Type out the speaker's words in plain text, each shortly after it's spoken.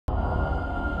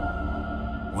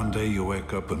One day you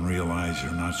wake up and realize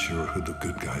you're not sure who the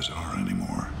good guys are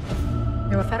anymore.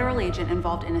 You're a federal agent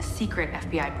involved in a secret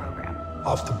FBI program.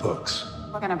 Off the books.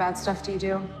 What kind of bad stuff do you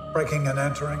do? Breaking and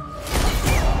entering.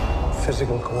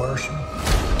 Physical coercion.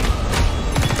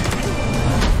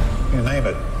 You name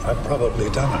it, I've probably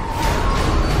done it.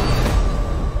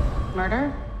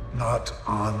 Murder? Not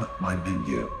on my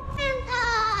menu.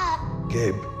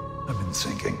 Gabe, I've been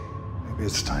thinking. Maybe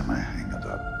it's time I hang it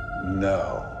up.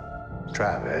 No,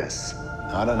 Travis,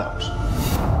 not enough.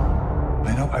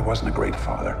 I know I wasn't a great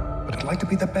father, but I'd like to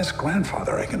be the best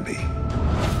grandfather I can be.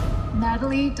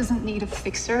 Natalie doesn't need a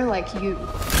fixer like you.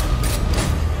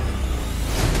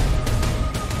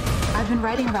 I've been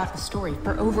writing about the story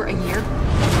for over a year.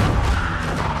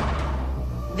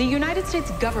 The United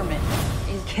States government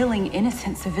is killing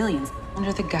innocent civilians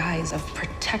under the guise of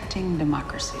protecting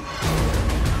democracy.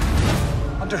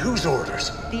 Under whose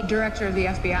orders? The director of the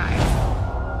FBI.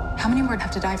 How many more would have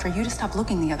to die for you to stop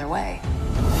looking the other way?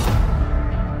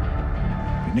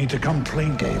 You need to come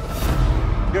clean, Gabe.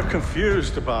 You're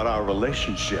confused about our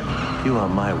relationship. You are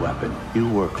my weapon. You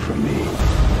work for me.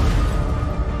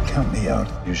 Count me out.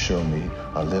 You show me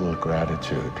a little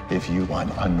gratitude if you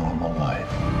want a normal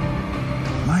life.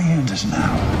 My end is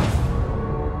now.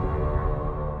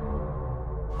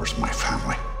 Where's my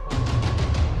family?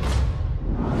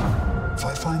 If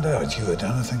I find out you had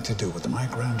anything to do with my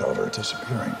granddaughter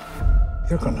disappearing,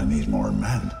 you're gonna need more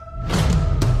men.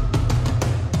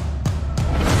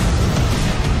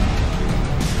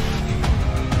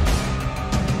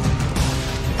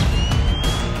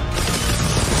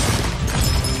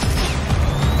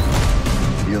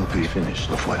 You'll be finished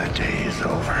before the day is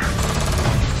over.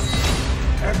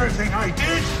 Everything I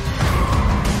did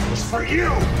was for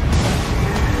you.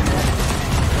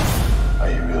 Are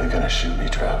you really gonna shoot me,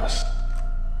 Travis?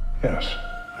 Yes,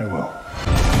 I will.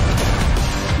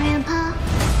 Grandpa,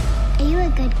 are you a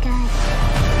good guy?